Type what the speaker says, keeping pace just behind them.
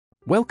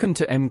Welcome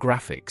to M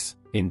Graphics.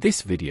 In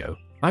this video,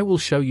 I will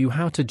show you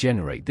how to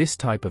generate this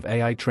type of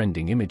AI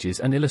trending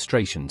images and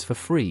illustrations for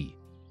free.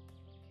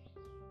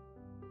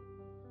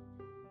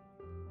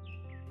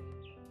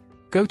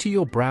 Go to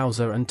your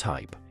browser and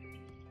type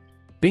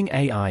Bing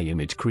AI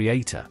Image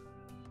Creator.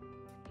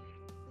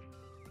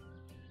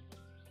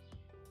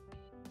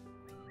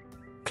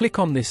 Click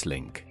on this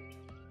link.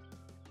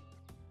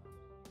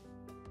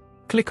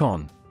 Click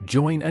on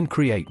Join and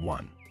create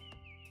one.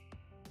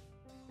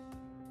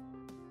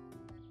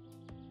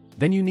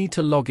 Then you need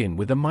to log in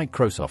with a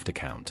Microsoft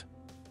account.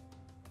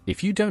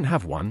 If you don't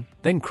have one,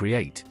 then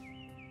create.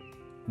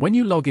 When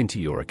you log into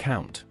your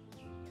account,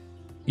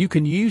 you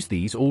can use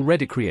these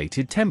already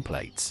created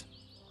templates.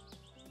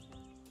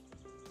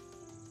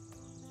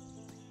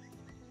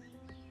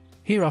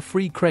 Here are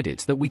free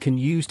credits that we can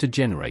use to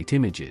generate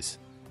images.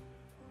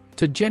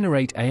 To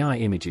generate AI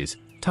images,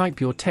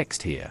 type your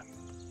text here.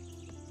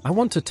 I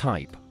want to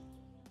type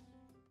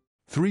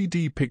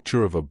 3D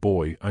picture of a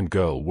boy and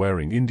girl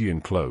wearing Indian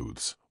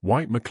clothes,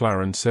 white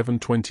McLaren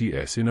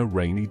 720S in a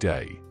rainy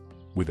day,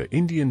 with an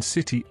Indian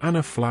city and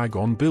a flag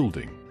on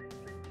building.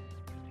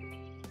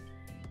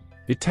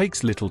 It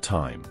takes little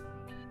time.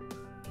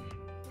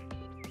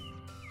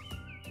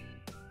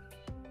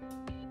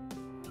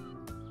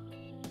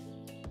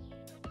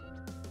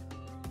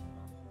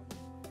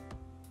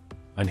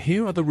 And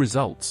here are the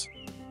results.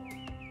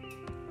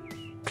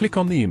 Click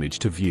on the image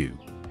to view.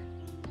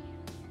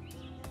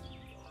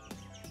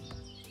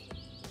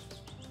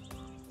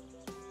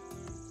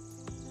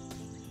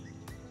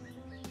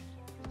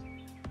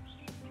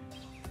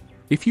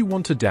 If you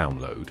want to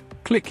download,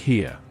 click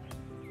here.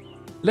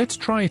 Let's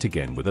try it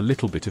again with a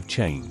little bit of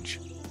change.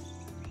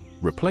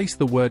 Replace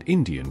the word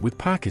Indian with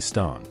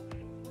Pakistan.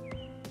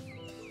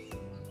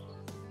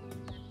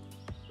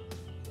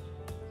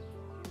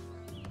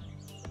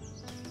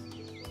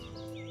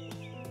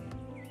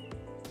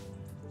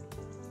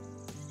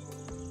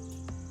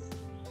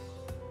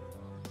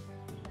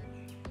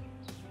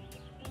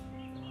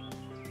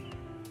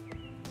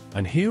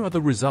 And here are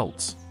the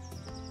results.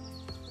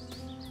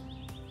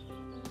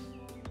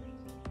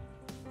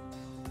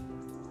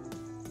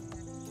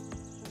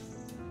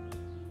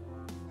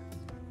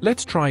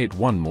 Let's try it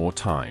one more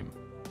time.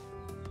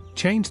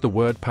 Change the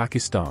word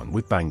Pakistan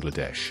with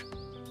Bangladesh.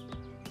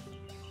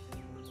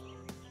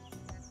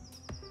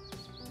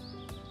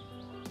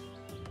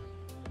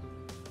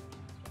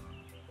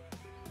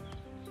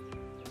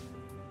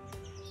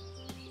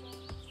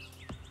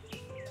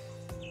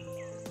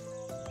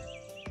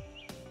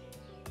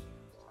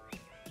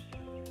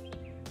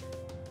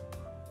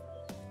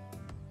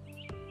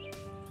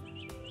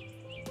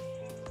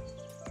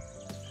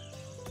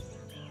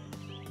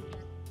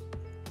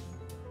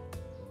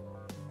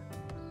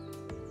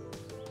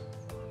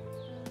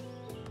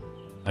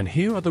 And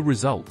here are the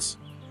results.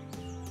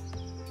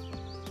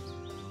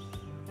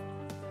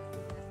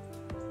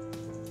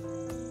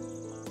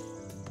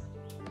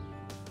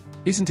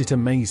 Isn't it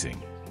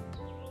amazing?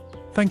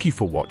 Thank you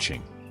for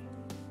watching.